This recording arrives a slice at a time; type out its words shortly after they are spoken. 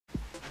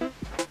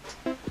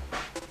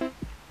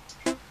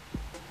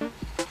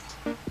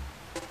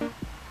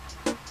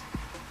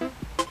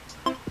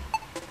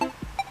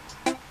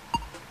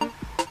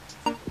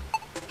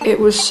It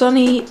was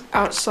sunny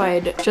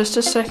outside just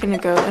a second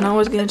ago and I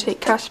was going to take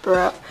Casper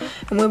out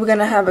and we were going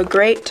to have a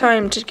great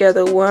time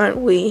together, weren't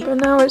we? But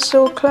now it's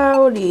so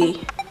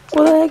cloudy.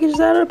 What the heck is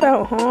that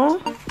about, huh?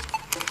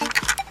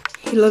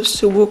 He loves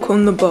to walk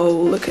on the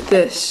bowl, look at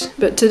this.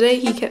 But today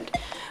he kept,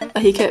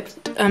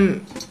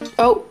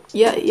 oh,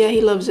 yeah,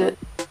 he loves it.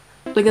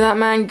 Look at that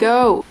man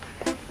go.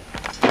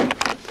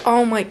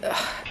 Oh my,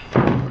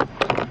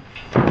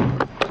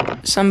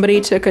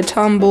 somebody took a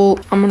tumble.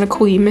 I'm gonna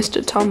call you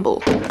Mr.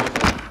 Tumble.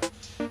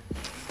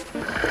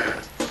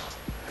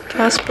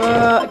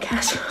 Casper,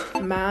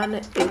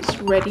 man is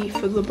ready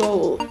for the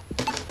bowl.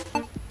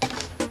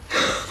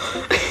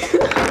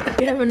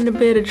 We're having a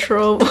bit of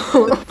trouble.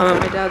 I'm at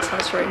my dad's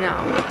house right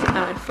now and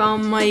I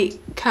found my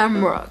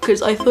camera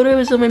because I thought it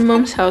was at my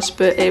mum's house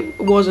but it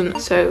wasn't,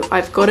 so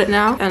I've got it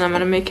now and I'm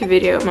gonna make a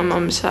video at my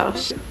mum's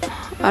house.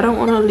 I don't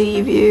want to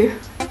leave you.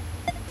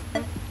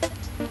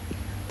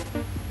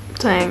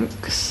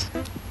 Thanks.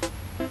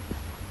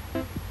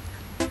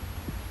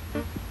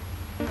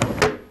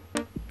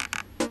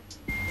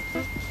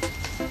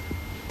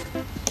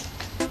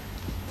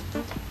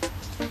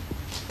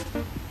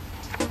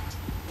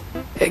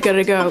 I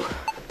gotta go.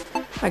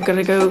 I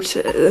gotta go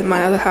to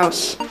my other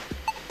house.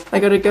 I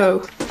gotta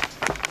go.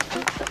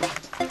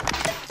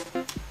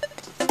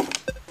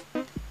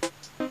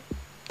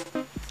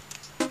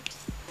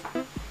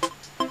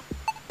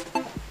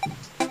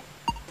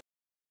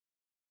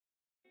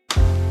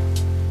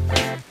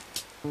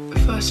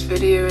 First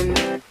video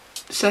in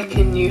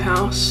second new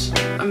house.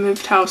 I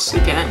moved house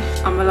again.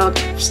 I'm allowed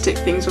to stick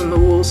things on the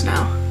walls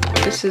now.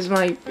 This is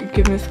my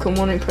Good Mythical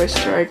morning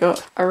poster I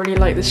got. I really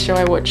like this show.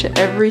 I watch it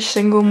every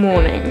single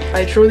morning.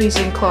 I draw these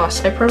in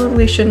class. I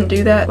probably shouldn't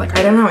do that. Like,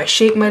 I don't know, I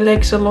shake my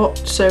legs a lot,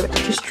 so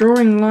just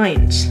drawing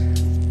lines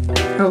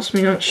helps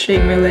me not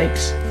shake my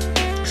legs.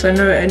 Because I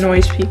know it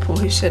annoys people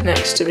who sit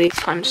next to me.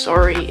 I'm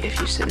sorry if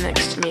you sit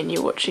next to me and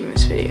you're watching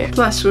this video.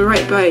 Plus, we're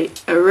right by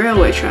a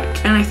railway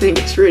track, and I think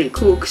it's really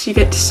cool because you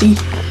get to see.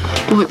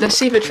 Oh, let's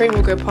see if the train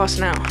will go past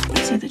now.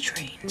 Let's see the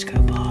trains go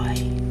by.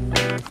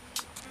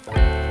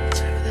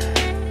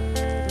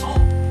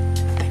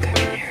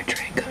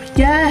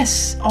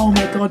 Yes! Oh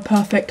my god,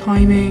 perfect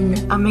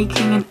timing. I'm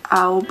making an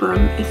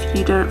album if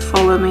you don't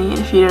follow me,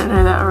 if you don't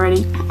know that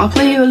already. I'll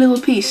play you a little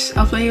piece,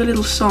 I'll play you a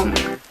little song.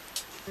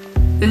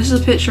 This is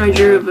a picture I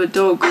drew of a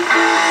dog.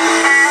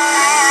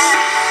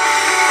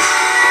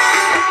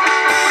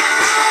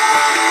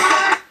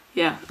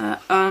 Yeah,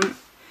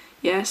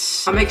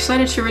 yes. I'm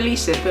excited to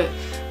release it, but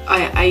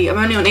I'm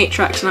only on 8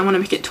 tracks and I want to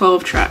make it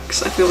 12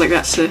 tracks. I feel like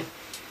that's a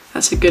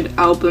good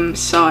album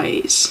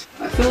size.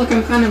 I feel like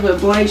I'm kind of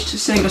obliged to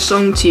sing a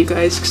song to you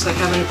guys because I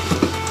haven't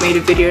made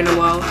a video in a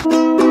while.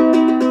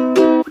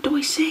 What do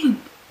I sing?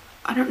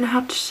 I don't know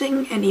how to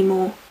sing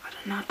anymore. I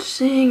don't know how to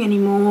sing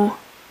anymore.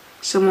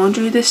 Someone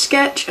drew this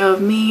sketch of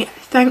me.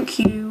 Thank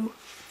you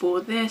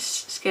for this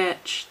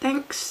sketch.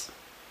 Thanks.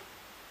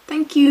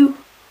 Thank you.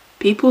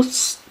 People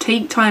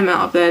take time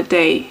out of their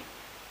day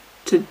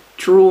to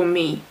draw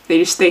me.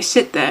 They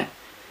sit there.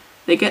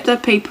 They get their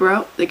paper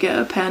out. They get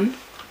a pen.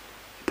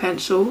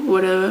 Pencil,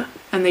 whatever,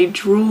 and they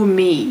draw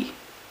me,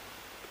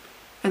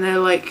 and they're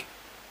like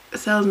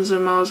thousands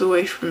of miles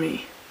away from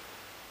me.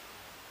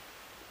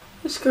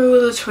 Let's go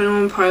with the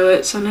 21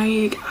 Pilots. I know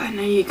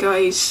you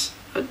guys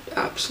are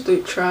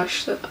absolute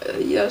trash.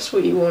 That's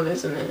what you want,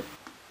 isn't it?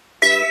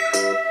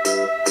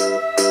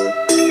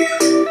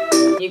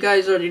 You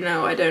guys already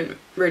know I don't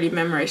really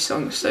memorize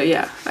songs, so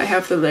yeah, I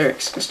have the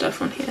lyrics and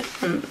stuff on here.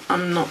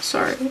 I'm not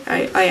sorry.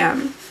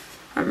 I'm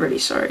really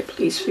sorry.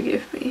 Please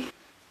forgive me.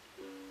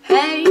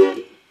 Hey,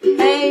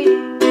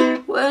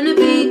 wouldn't it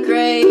be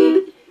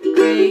great,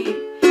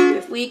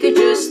 if we could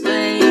just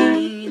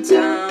lay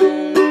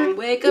down,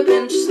 wake up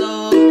and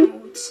slow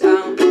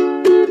down.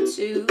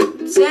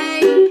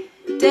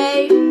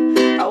 Today,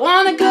 I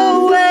wanna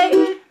go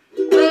away,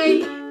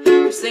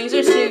 cause things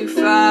are too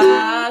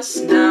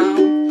fast now.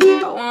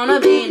 I wanna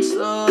be in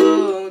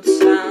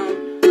Slowtown.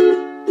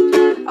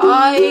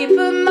 I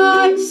put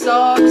my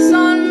socks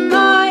on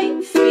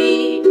my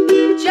feet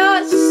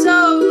just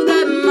so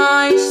that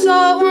my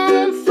soul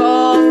won't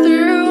fall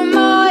through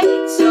my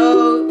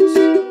toes,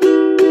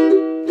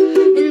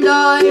 and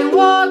I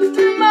walk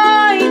through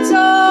my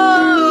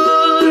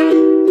door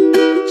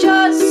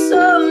just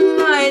so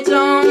I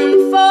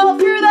don't fall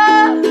through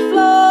the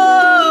floor.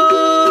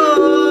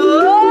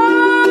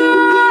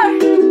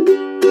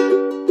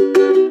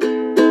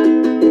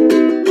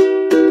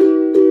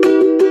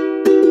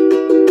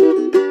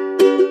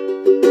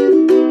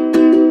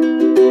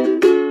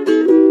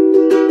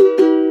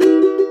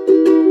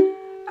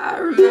 I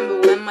remember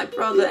when my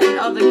brother and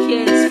other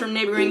kids from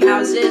neighboring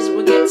houses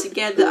would get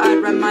together.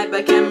 I'd ride my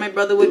bike and my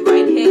brother would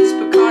ride his.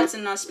 Put cards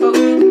in our spoke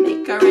and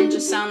make our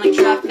engines sound like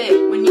traffic.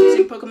 When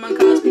using Pokemon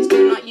cards, please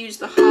do not use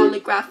the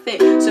holographic.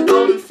 So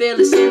bold and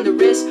fearless in the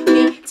wrist,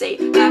 we take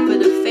that for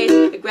the face.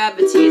 The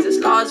gravity is as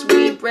laws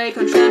we break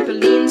on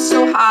trampolines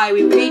so high.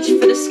 We reach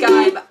for the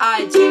sky, but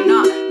I do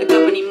not look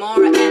up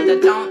anymore, and I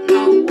don't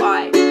know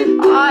why.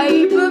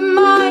 I put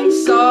my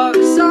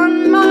socks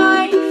on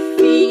my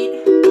feet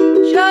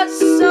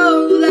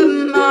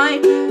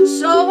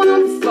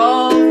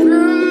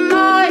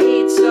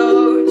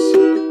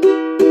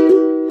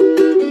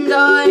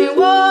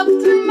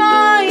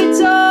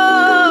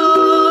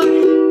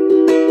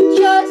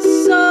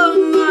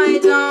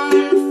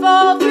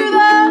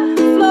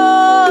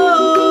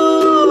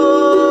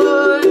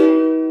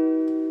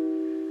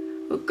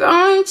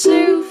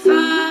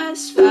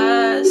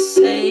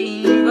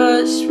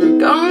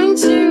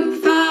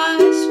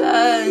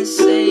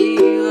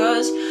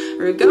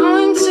We're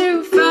going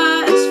too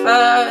fast,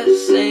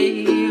 fast,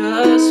 save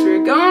us.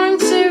 We're going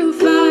too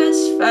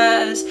fast,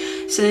 fast,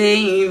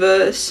 save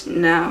us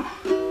now.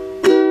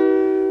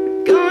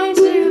 We're going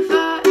too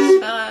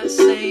fast, fast,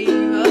 save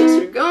us.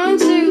 We're going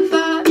too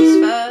fast,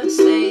 fast,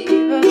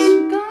 save us.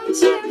 We're going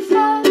too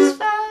fast,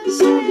 fast,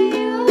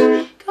 save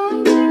us.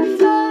 Going too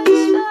fast,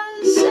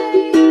 fast,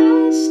 save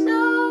us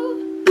now.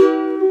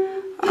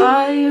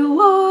 I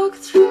walk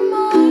through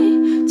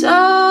my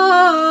door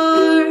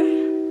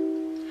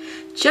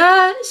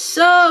just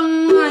so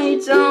I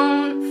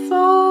don't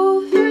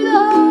fall through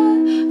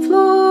the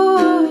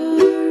floor.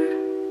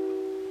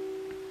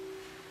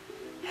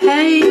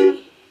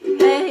 Hey,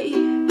 hey,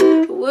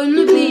 wouldn't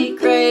it be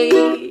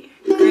great,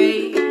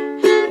 great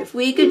if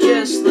we could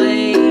just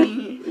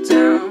lay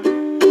down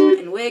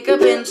and wake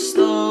up in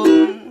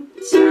Slowtown,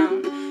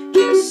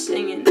 just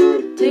singing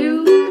do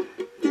do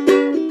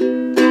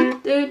do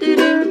do do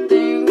do.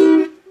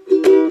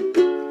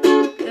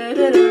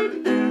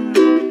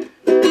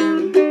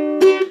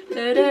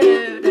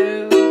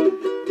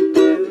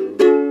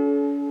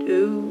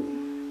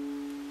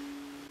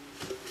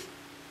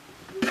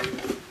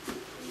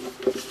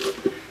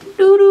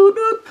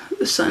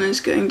 The sun is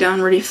going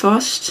down really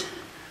fast.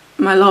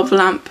 My lava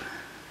lamp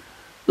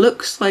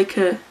looks like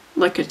a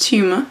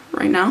tumor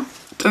right now.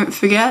 Don't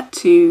forget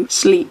to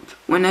sleep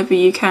whenever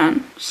you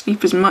can.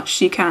 Sleep as much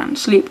as you can.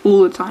 Sleep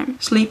all the time.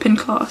 Sleep in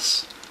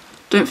class.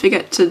 Don't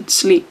forget to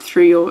sleep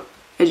through your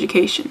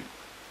education.